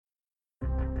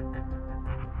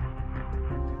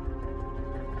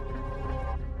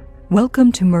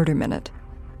Welcome to Murder Minute.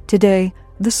 Today,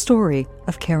 the story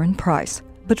of Karen Price.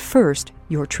 But first,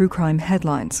 your true crime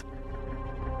headlines.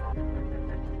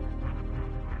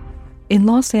 In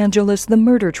Los Angeles, the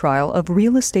murder trial of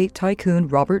real estate tycoon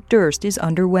Robert Durst is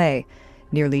underway,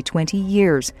 nearly 20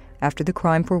 years after the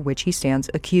crime for which he stands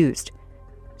accused.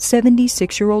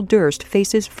 76-year-old Durst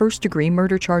faces first-degree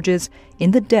murder charges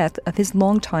in the death of his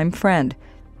longtime friend,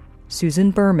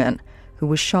 Susan Berman, who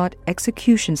was shot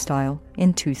execution-style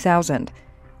in 2000.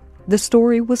 The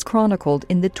story was chronicled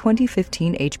in the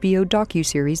 2015 HBO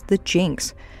docuseries The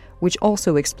Jinx, which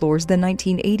also explores the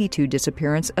 1982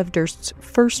 disappearance of Durst's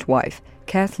first wife,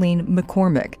 Kathleen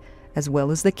McCormick, as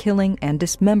well as the killing and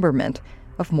dismemberment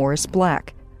of Morris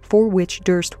Black, for which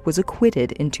Durst was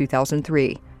acquitted in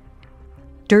 2003.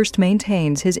 Durst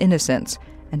maintains his innocence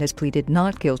and has pleaded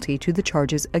not guilty to the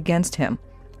charges against him.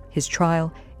 His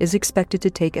trial is expected to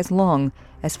take as long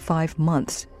as 5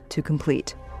 months to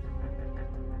complete.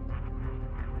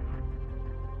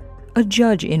 A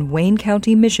judge in Wayne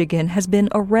County, Michigan, has been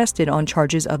arrested on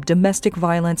charges of domestic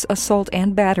violence, assault,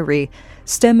 and battery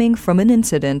stemming from an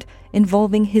incident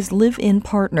involving his live-in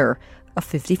partner, a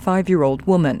 55-year-old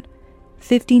woman.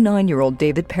 59-year-old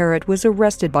David Parrott was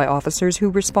arrested by officers who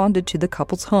responded to the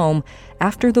couple's home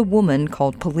after the woman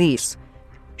called police.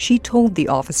 She told the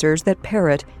officers that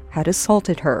Parrott had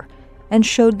assaulted her and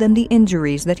showed them the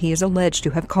injuries that he is alleged to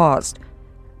have caused.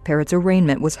 Parrott's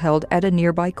arraignment was held at a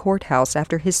nearby courthouse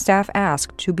after his staff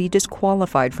asked to be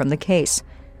disqualified from the case.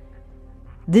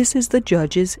 This is the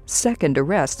judge's second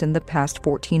arrest in the past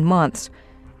 14 months.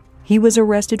 He was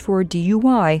arrested for a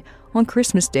DUI on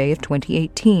Christmas Day of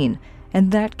 2018,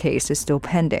 and that case is still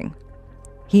pending.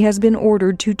 He has been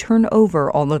ordered to turn over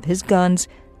all of his guns,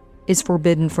 is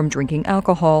forbidden from drinking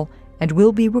alcohol, and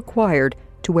will be required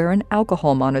to wear an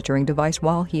alcohol monitoring device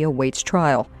while he awaits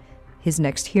trial. His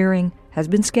next hearing has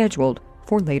been scheduled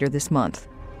for later this month.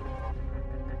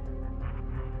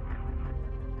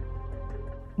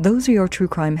 Those are your true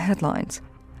crime headlines.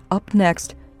 Up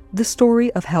next, the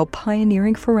story of how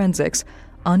pioneering forensics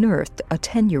unearthed a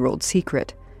 10-year-old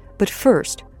secret. But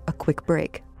first, a quick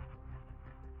break.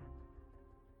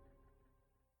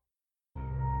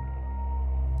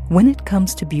 When it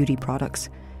comes to beauty products,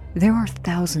 there are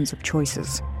thousands of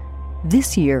choices.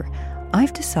 This year,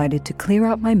 I've decided to clear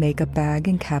out my makeup bag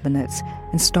and cabinets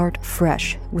and start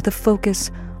fresh with a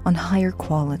focus on higher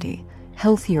quality,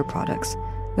 healthier products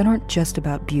that aren't just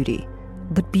about beauty,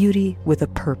 but beauty with a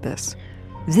purpose.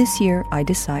 This year, I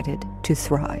decided to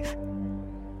thrive.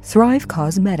 Thrive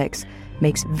Causemetics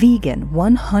makes vegan,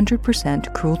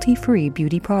 100% cruelty-free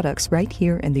beauty products right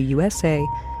here in the USA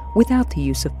without the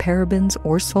use of parabens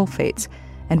or sulfates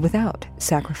and without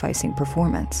sacrificing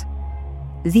performance.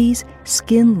 These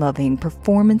skin-loving,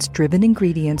 performance-driven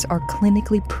ingredients are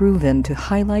clinically proven to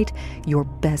highlight your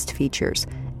best features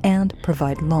and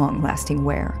provide long-lasting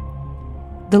wear.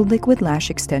 The Liquid Lash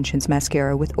Extensions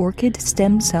Mascara with Orchid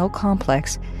Stem Cell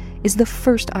Complex is the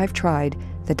first I've tried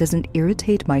that doesn't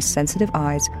irritate my sensitive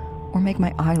eyes or make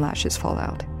my eyelashes fall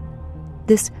out.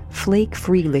 This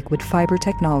flake-free liquid fiber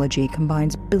technology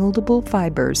combines buildable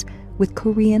fibers with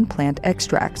Korean plant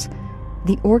extracts.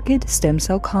 The Orchid Stem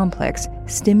Cell Complex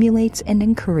stimulates and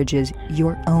encourages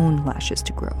your own lashes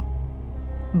to grow.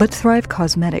 But Thrive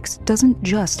Causemetics doesn't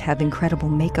just have incredible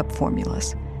makeup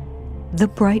formulas. The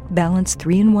Bright Balance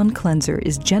 3-in-1 cleanser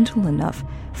is gentle enough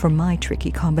for my tricky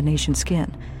combination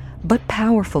skin, but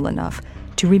powerful enough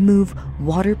to remove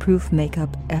waterproof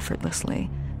makeup effortlessly,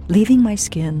 leaving my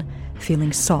skin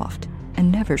feeling soft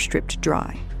and never stripped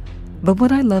dry. But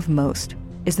what I love most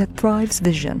is that Thrive's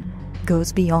vision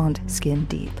goes beyond skin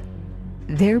deep.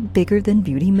 Their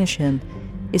bigger-than-beauty mission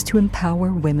is to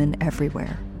empower women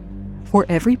everywhere. For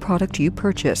every product you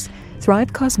purchase,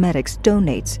 Thrive Causemetics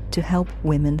donates to help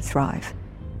women thrive.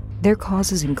 Their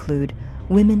causes include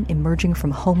women emerging from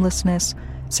homelessness,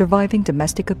 surviving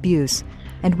domestic abuse,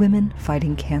 and women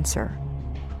fighting cancer.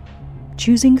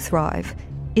 Choosing Thrive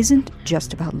isn't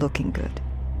just about looking good.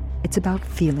 It's about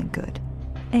feeling good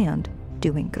and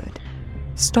doing good.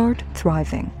 Start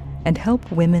thriving and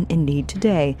help women in need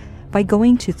today by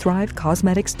going to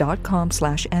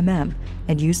thrivecausemetics.com/mm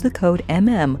and use the code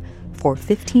MM for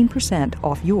 15%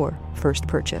 off your first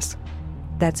purchase.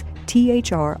 That's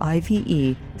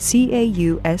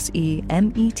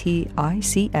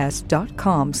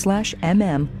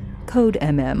thrivecausemetics.com/MM, code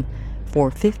MM for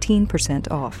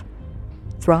 15% off.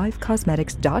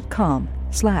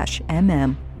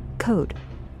 thrivecausemetics.com/MM, code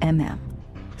MM.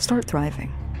 Start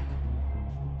thriving.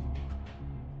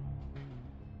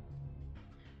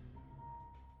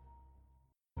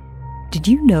 Did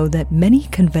you know that many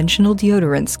conventional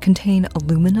deodorants contain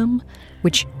aluminum,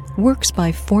 which works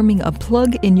by forming a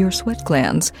plug in your sweat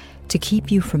glands to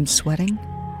keep you from sweating.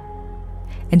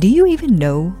 And do you even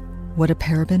know what a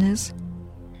paraben is?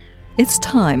 It's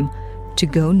time to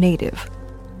go native.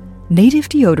 Native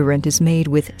deodorant is made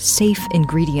with safe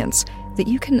ingredients that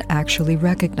you can actually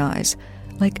recognize,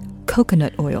 like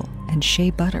coconut oil and shea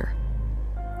butter.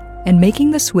 And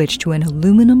making the switch to an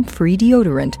aluminum-free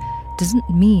deodorant doesn't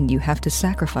mean you have to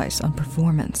sacrifice on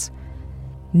performance.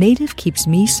 Native keeps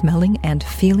me smelling and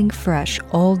feeling fresh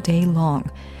all day long,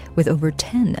 with over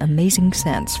 10 amazing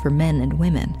scents for men and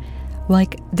women,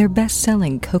 like their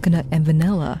best-selling coconut and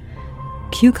vanilla,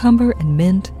 cucumber and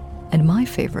mint, and my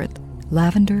favorite,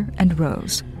 lavender and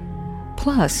rose.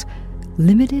 Plus,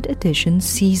 limited edition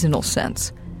seasonal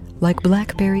scents, like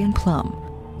blackberry and plum,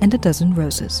 and a dozen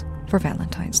roses for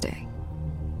Valentine's Day.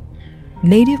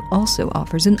 Native also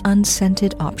offers an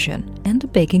unscented option and a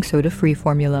baking soda-free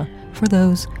formula for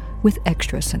those with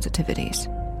extra sensitivities.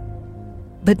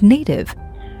 But Native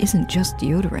isn't just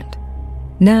deodorant.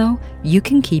 Now, you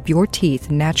can keep your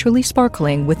teeth naturally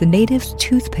sparkling with Native's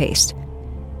toothpaste.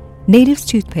 Native's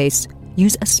toothpaste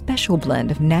use a special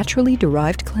blend of naturally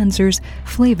derived cleansers,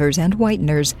 flavors, and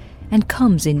whiteners, and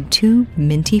comes in 2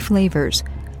 minty flavors: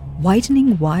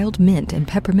 whitening wild mint and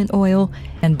peppermint oil,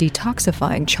 and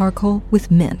detoxifying charcoal with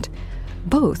mint,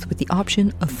 both with the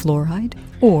option of fluoride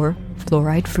or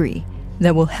fluoride-free,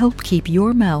 that will help keep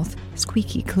your mouth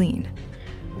squeaky clean.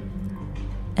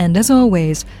 And as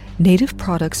always, Native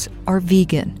products are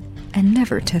vegan and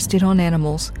never tested on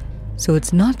animals, so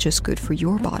it's not just good for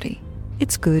your body,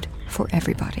 it's good for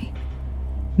everybody.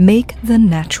 Make the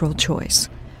natural choice.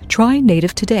 Try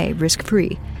Native today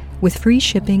risk-free, with free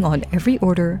shipping on every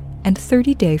order and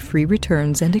 30-day free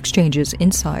returns and exchanges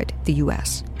inside the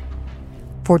U.S.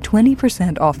 For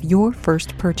 20% off your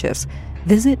first purchase,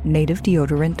 visit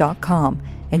nativedeodorant.com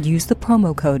and use the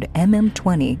promo code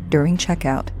MM20 during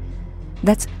checkout.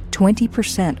 That's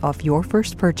 20% off your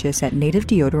first purchase at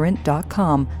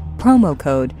nativedeodorant.com, promo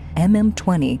code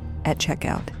MM20 at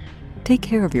checkout. Take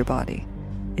care of your body.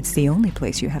 It's the only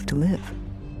place you have to live.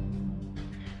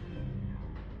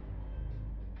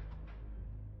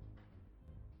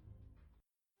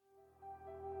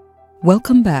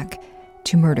 Welcome back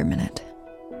to Murder Minute.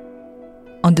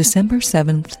 On December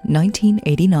 7th,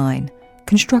 1989,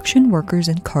 construction workers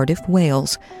in Cardiff,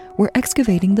 Wales, were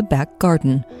excavating the back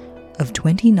garden of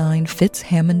 29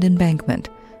 Fitzhammond Embankment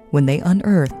when they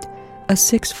unearthed a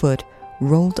 6-foot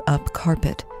rolled-up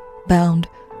carpet bound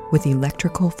with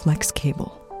electrical flex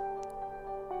cable.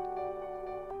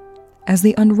 As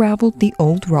they unraveled the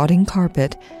old rotting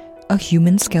carpet, a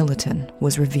human skeleton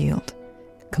was revealed,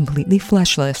 completely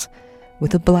fleshless,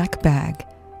 with a black bag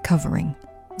covering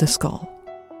the skull.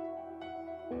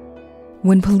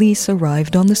 When police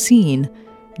arrived on the scene,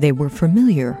 they were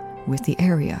familiar with the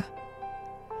area.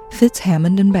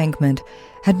 Fitzhammond Embankment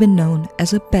had been known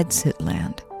as a bedsit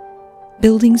land.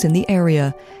 Buildings in the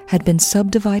area had been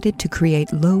subdivided to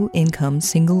create low-income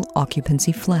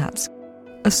single-occupancy flats,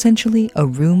 essentially a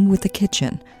room with a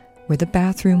kitchen, where the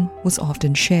bathroom was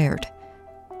often shared.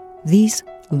 These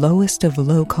lowest of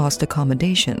low-cost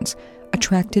accommodations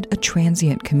attracted a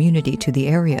transient community to the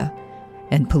area,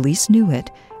 and police knew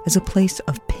it as a place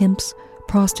of pimps,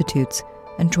 prostitutes,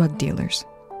 and drug dealers.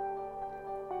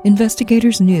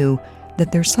 Investigators knew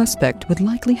that their suspect would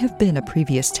likely have been a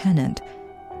previous tenant,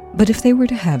 but if they were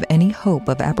to have any hope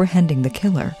of apprehending the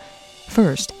killer,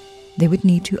 first they would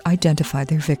need to identify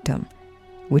their victim,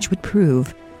 which would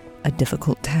prove a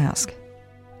difficult task.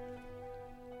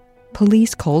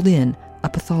 Police called in a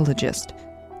pathologist,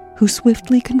 who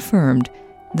swiftly confirmed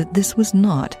that this was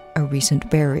not a recent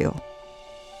burial.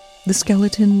 The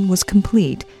skeleton was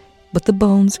complete, but the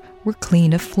bones were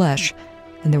clean of flesh,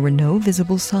 and there were no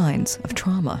visible signs of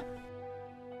trauma.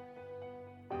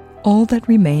 All that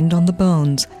remained on the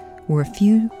bones were a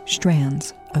few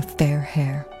strands of fair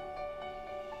hair.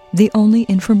 The only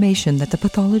information that the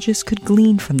pathologist could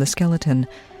glean from the skeleton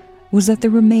was that the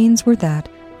remains were that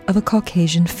of a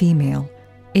Caucasian female,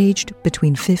 aged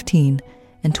between 15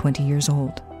 and 20 years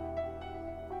old.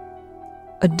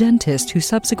 A dentist who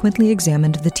subsequently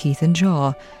examined the teeth and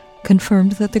jaw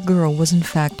confirmed that the girl was in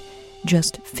fact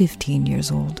just 15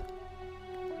 years old.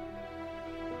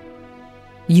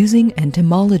 Using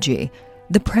entomology,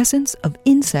 the presence of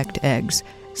insect eggs,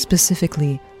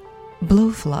 specifically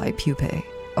blowfly pupae,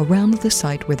 around the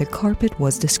site where the carpet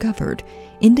was discovered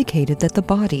indicated that the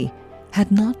body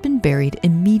had not been buried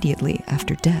immediately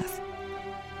after death.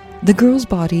 The girl's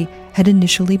body had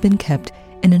initially been kept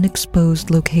in an exposed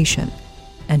location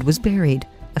and was buried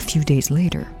a few days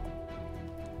later.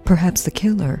 Perhaps the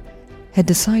killer had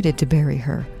decided to bury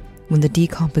her when the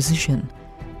decomposition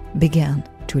began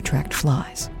to attract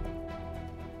flies.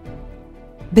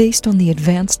 Based on the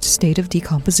advanced state of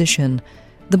decomposition,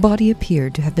 the body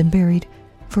appeared to have been buried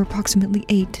for approximately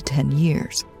 8 to 10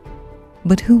 years.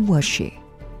 But who was she?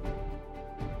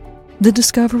 The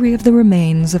discovery of the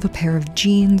remains of a pair of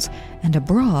jeans and a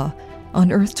bra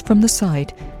unearthed from the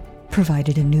site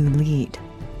provided a new lead.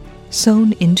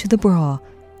 Sewn into the bra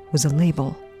was a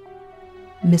label,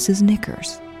 Mrs.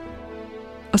 Knickers,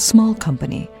 a small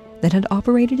company that had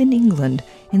operated in England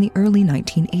in the early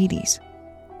 1980s.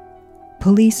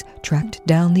 Police tracked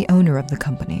down the owner of the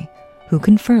company, who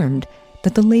confirmed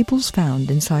that the labels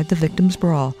found inside the victim's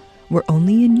bra were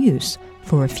only in use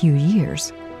for a few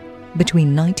years,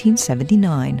 between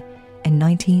 1979 and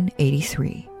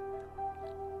 1983.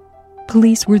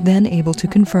 Police were then able to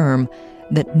confirm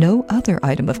that no other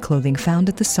item of clothing found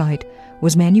at the site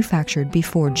was manufactured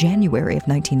before January of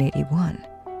 1981.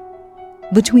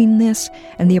 Between this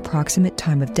and the approximate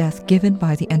time of death given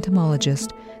by the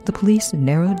entomologist, the police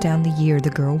narrowed down the year the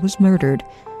girl was murdered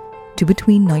to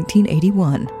between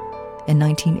 1981 and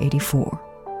 1984.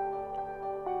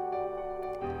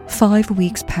 5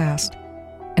 weeks passed,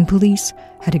 and police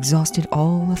had exhausted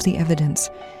all of the evidence,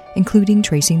 including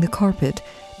tracing the carpet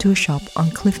to a shop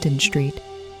on Clifton Street,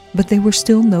 but they were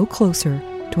still no closer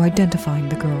to identifying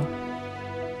the girl.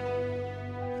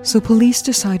 So police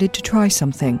decided to try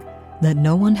something that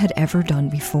no one had ever done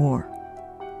before.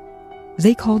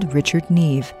 They called Richard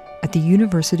Neve at the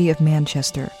University of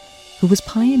Manchester, who was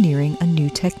pioneering a new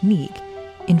technique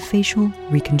in facial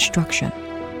reconstruction.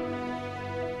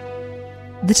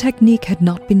 The technique had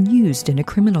not been used in a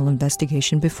criminal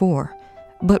investigation before,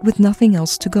 but with nothing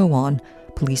else to go on,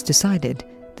 police decided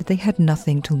that they had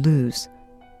nothing to lose.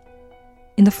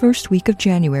 In the first week of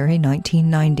January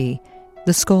 1990,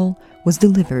 the skull was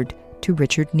delivered to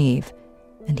Richard Neve,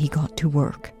 and he got to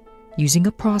work, using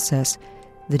a process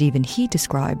that even he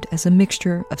described as a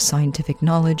mixture of scientific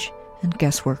knowledge and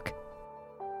guesswork.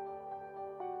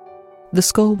 The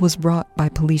skull was brought by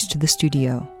police to the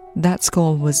studio. That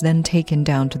skull was then taken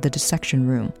down to the dissection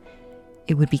room.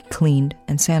 It would be cleaned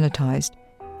and sanitized.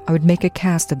 I would make a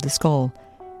cast of the skull,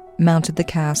 mounted the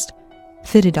cast,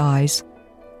 fitted eyes,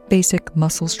 basic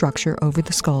muscle structure over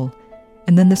the skull,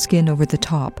 and then the skin over the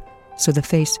top, so the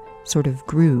face sort of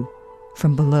grew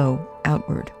from below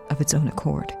outward of its own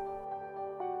accord.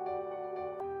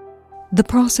 The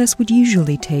process would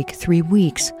usually take 3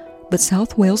 weeks, but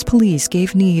South Wales Police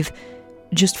gave Neve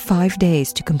just 5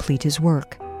 days to complete his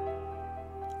work.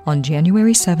 On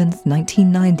January 7,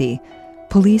 1990,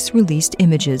 police released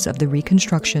images of the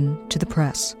reconstruction to the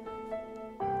press.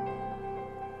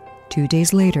 2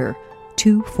 days later,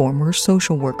 2 former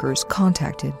social workers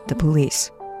contacted the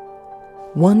police.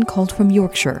 One called from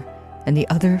Yorkshire and the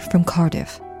other from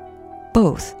Cardiff.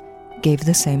 Both gave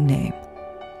the same name.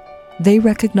 They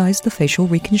recognized the facial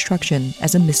reconstruction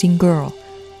as a missing girl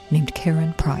named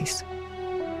Karen Price.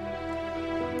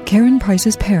 Karen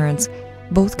Price's parents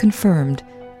both confirmed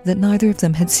that neither of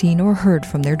them had seen or heard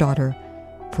from their daughter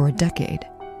for a decade.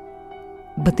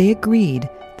 But they agreed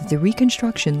that the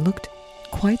reconstruction looked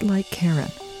quite like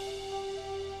Karen.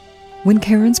 When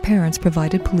Karen's parents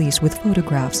provided police with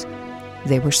photographs,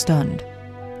 they were stunned.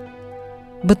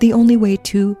 But the only way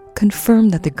to confirm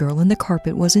that the girl in the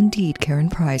carpet was indeed Karen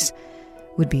Price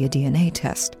would be a DNA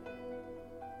test.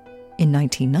 In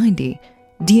 1990,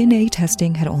 DNA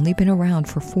testing had only been around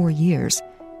for 4 years,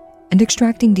 and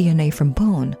extracting DNA from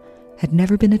bone had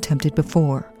never been attempted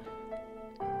before.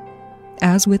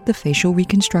 As with the facial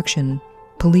reconstruction,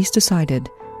 police decided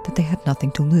that they had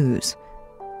nothing to lose.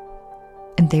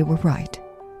 And they were right.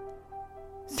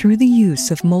 Through the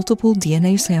use of multiple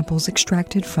DNA samples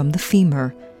extracted from the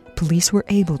femur, police were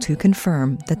able to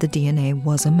confirm that the DNA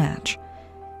was a match.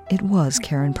 It was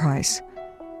Karen Price.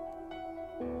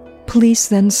 Police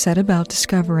then set about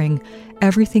discovering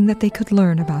everything that they could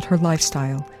learn about her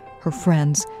lifestyle, her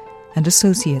friends and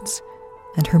associates,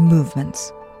 and her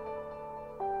movements.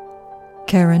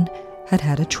 Karen had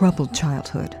had a troubled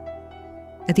childhood.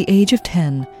 At the age of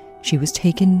 10, she was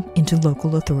taken into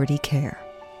local authority care.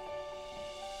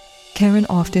 Karen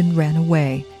often ran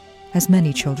away, as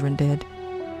many children did.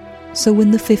 So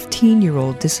when the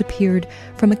 15-year-old disappeared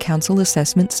from a council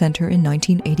assessment center in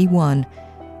 1981,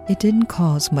 it didn't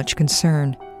cause much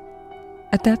concern.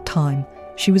 At that time,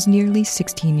 she was nearly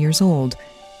 16 years old,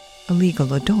 a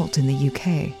legal adult in the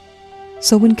UK.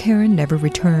 So when Karen never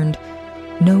returned,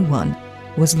 no one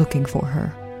was looking for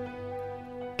her.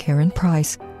 Karen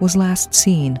Price was last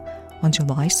seen on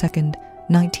July 2nd,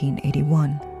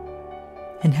 1981,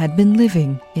 and had been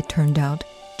living, it turned out,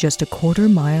 just a quarter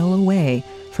mile away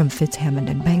from Fitzhammond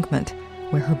Embankment,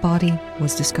 where her body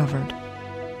was discovered.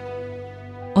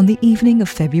 On the evening of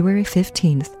February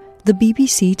 15th, the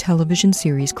BBC television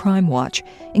series Crime Watch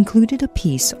included a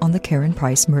piece on the Karen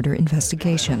Price murder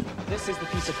investigation. This is the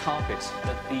piece of carpet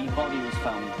that the body was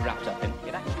found wrapped up in.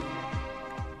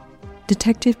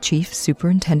 Detective Chief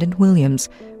Superintendent Williams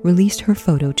released her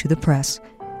photo to the press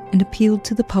and appealed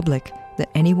to the public that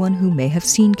anyone who may have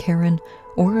seen Karen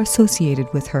or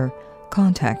associated with her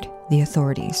contact the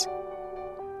authorities.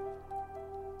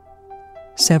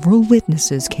 Several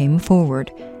witnesses came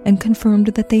forward and confirmed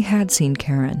that they had seen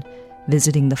Karen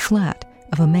visiting the flat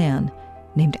of a man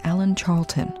named Alan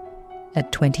Charlton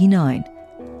at 29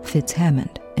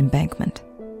 Fitzhammond Embankment.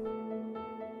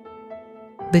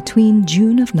 Between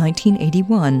June of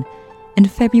 1981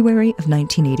 and February of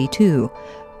 1982,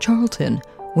 Charlton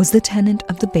was the tenant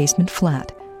of the basement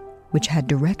flat, which had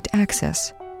direct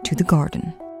access to the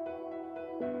garden.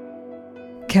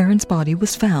 Karen's body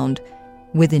was found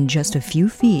within just a few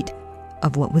feet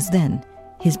of what was then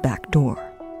his back door.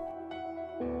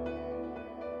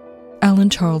 Alan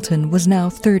Charlton was now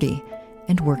 30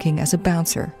 and working as a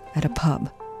bouncer at a pub,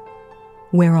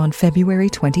 where on February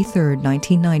 23,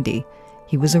 1990,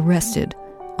 he was arrested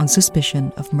on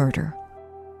suspicion of murder.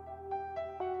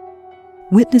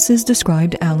 Witnesses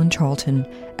described Alan Charlton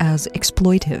as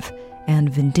exploitive and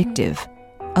vindictive,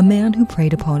 a man who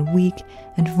preyed upon weak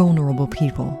and vulnerable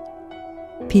people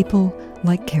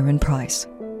like Karen Price.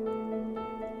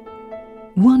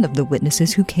 One of the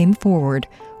witnesses who came forward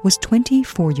was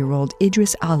 24-year-old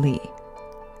Idris Ali.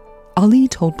 Ali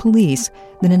told police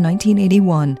that in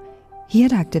 1981 he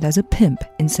had acted as a pimp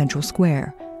in Central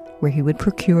Square, where he would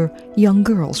procure young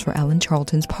girls for Alan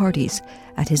Charlton's parties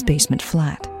at his basement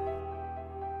flat.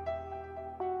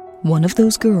 One of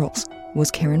those girls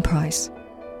was Karen Price,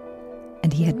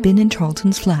 and he had been in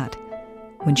Charlton's flat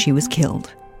when she was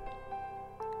killed.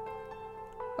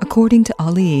 According to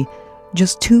Ali,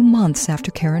 just 2 months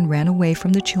after Karen ran away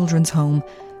from the children's home,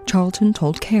 Charlton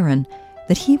told Karen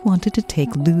that he wanted to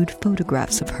take lewd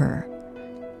photographs of her.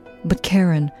 But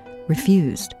Karen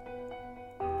refused.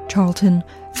 Charlton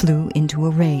flew into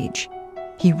a rage.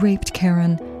 He raped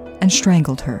Karen and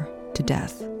strangled her to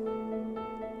death.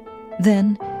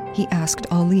 Then he asked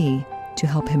Ali to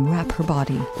help him wrap her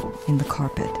body in the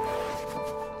carpet.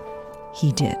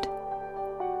 He did.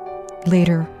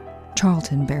 Later,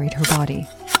 Charlton buried her body.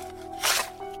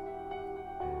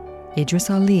 Idris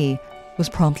Ali was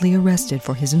promptly arrested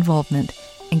for his involvement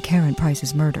in Karen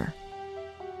Price's murder.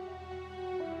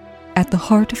 At the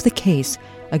heart of the case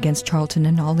against Charlton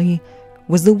and Ali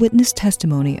was the witness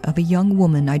testimony of a young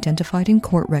woman identified in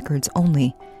court records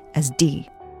only as Dee.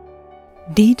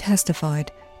 Dee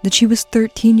testified that she was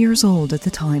 13 years old at the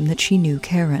time that she knew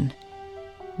Karen.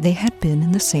 They had been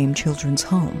in the same children's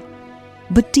home,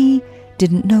 but Dee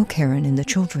didn't know Karen in the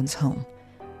children's home.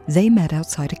 They met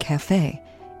outside a cafe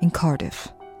in Cardiff.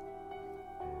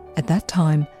 At that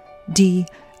time, Dee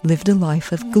lived a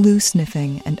life of glue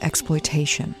sniffing and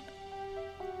exploitation.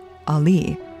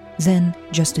 Ali, then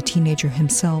just a teenager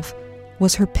himself,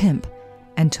 was her pimp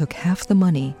and took half the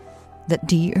money that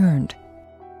Dee earned.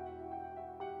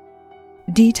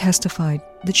 Dee testified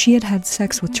that she had had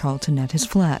sex with Charlton at his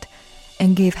flat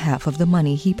and gave half of the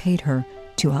money he paid her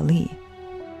to Ali.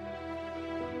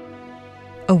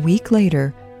 A week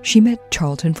later, she met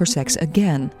Charlton for sex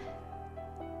again.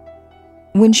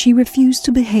 When she refused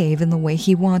to behave in the way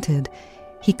he wanted,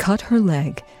 he cut her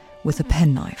leg with a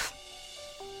penknife.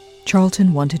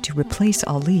 Charlton wanted to replace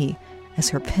Ali as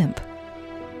her pimp.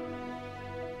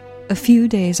 A few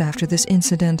days after this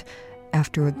incident,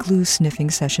 after a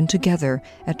glue-sniffing session together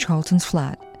at Charlton's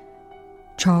flat,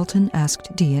 Charlton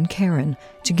asked Dee and Karen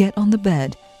to get on the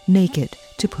bed naked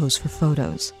to pose for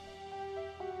photos.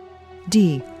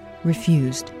 Dee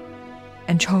refused,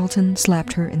 and Charlton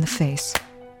slapped her in the face.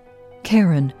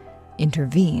 Karen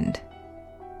intervened.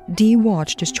 Dee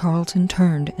watched as Charlton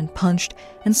turned and punched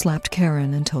and slapped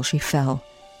Karen until she fell.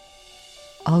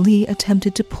 Ali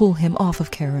attempted to pull him off of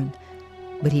Karen,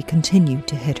 but he continued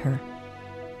to hit her.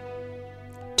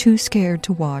 Too scared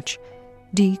to watch,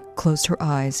 Dee closed her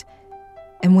eyes,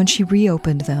 and when she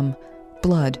reopened them,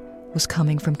 blood was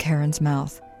coming from Karen's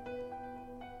mouth,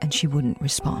 and she wouldn't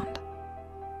respond.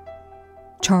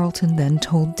 Charlton then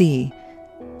told Dee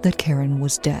that Karen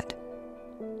was dead.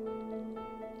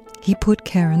 He put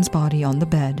Karen's body on the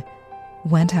bed,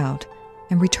 went out,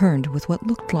 and returned with what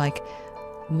looked like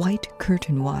white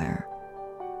curtain wire.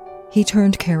 He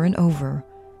turned Karen over,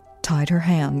 tied her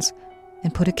hands,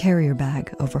 and put a carrier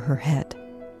bag over her head.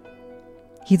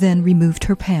 He then removed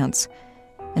her pants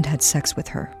and had sex with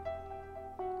her.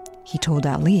 He told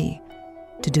Ali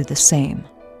to do the same.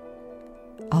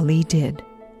 Ali did,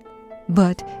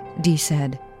 but Dee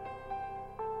said,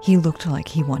 He looked like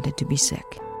he wanted to be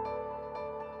sick.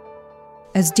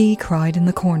 As Dee cried in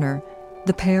the corner,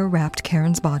 the pair wrapped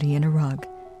Karen's body in a rug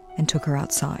and took her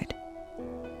outside.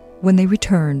 When they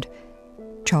returned,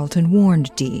 Charlton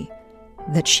warned Dee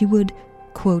that she would,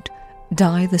 quote,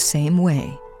 die the same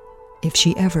way if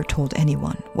she ever told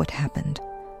anyone what happened.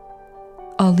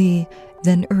 Ali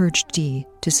then urged Dee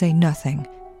to say nothing.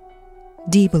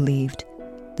 Dee believed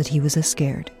that he was as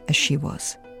scared as she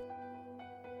was.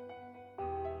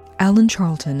 Alan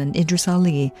Charlton and Idris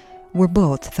Ali were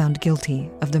both found guilty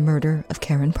of the murder of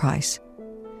Karen Price.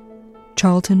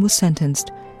 Charlton was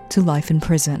sentenced to life in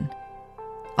prison.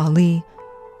 Ali,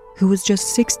 who was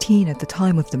just 16 at the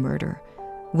time of the murder,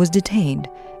 was detained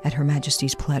at Her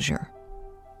Majesty's pleasure.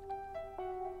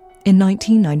 In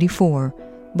 1994,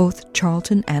 both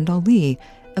Charlton and Ali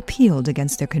appealed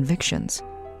against their convictions,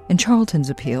 and Charlton's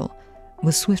appeal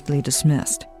was swiftly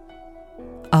dismissed.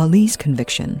 Ali's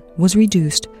conviction was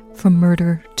reduced from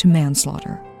murder to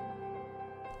manslaughter.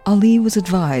 Ali was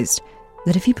advised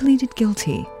that if he pleaded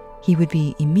guilty, he would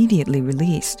be immediately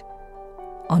released.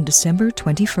 On December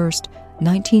 21,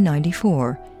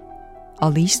 1994,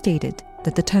 Ali stated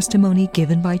that the testimony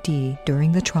given by Dee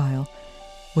during the trial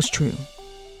was true.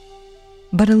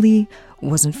 But Ali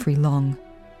wasn't free long.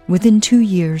 Within 2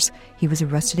 years, he was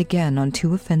arrested again on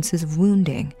 2 offenses of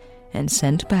wounding and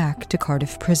sent back to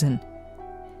Cardiff Prison.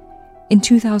 In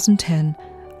 2010,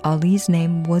 Ali's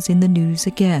name was in the news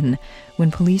again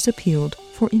when police appealed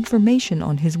for information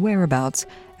on his whereabouts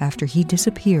after he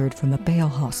disappeared from a bail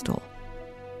hostel.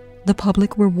 The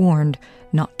public were warned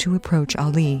not to approach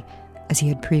Ali, as he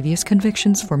had previous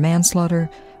convictions for manslaughter,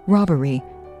 robbery,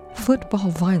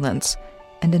 football violence,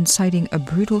 and inciting a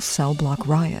brutal cell block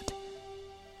riot.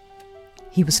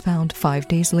 He was found 5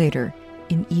 days later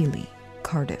in Ely,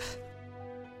 Cardiff.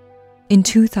 In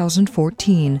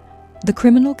 2014, the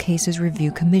Criminal Cases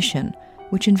Review Commission,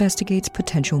 which investigates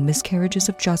potential miscarriages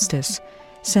of justice,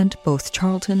 sent both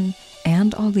Charlton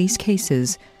and Ali's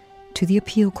cases to the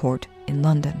appeal court in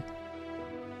London.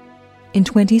 In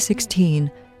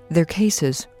 2016, their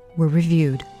cases were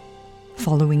reviewed,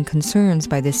 following concerns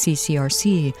by the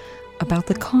CCRC about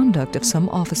the conduct of some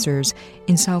officers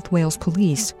in South Wales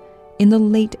Police in the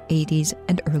late 80s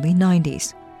and early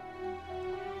 90s.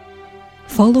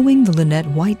 Following the Lynette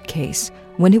White case,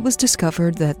 when it was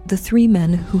discovered that the 3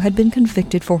 men who had been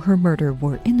convicted for her murder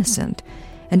were innocent,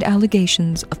 and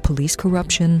allegations of police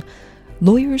corruption,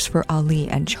 lawyers for Ali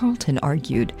and Charlton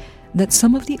argued that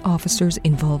some of the officers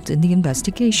involved in the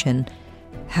investigation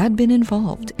had been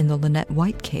involved in the Lynette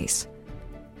White case.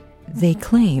 They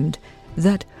claimed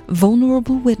that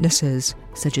vulnerable witnesses,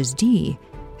 such as Dee,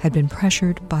 had been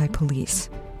pressured by police.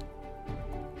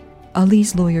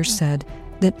 Ali's lawyers said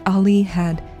that Ali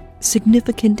had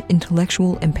significant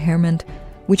intellectual impairment,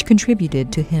 which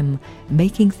contributed to him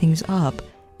making things up,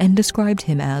 and described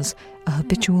him as a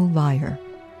habitual liar.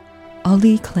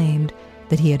 Ali claimed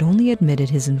that he had only admitted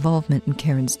his involvement in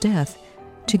Karen's death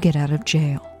to get out of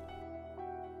jail.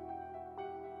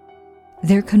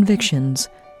 Their convictions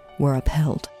were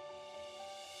upheld.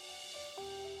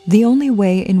 The only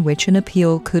way in which an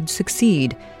appeal could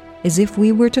succeed is if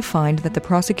we were to find that the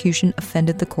prosecution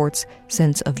offended the court's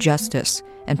sense of justice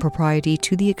and propriety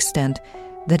to the extent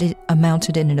that it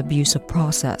amounted in an abuse of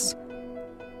process.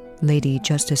 Lady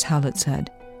Justice Hallett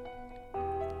said,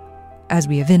 "As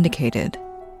we have indicated,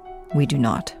 we do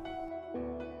not."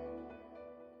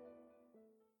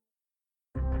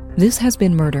 This has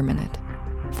been Murder Minute.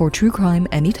 For true crime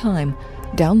anytime,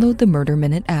 download the Murder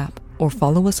Minute app or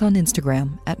follow us on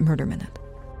Instagram at Murder Minute.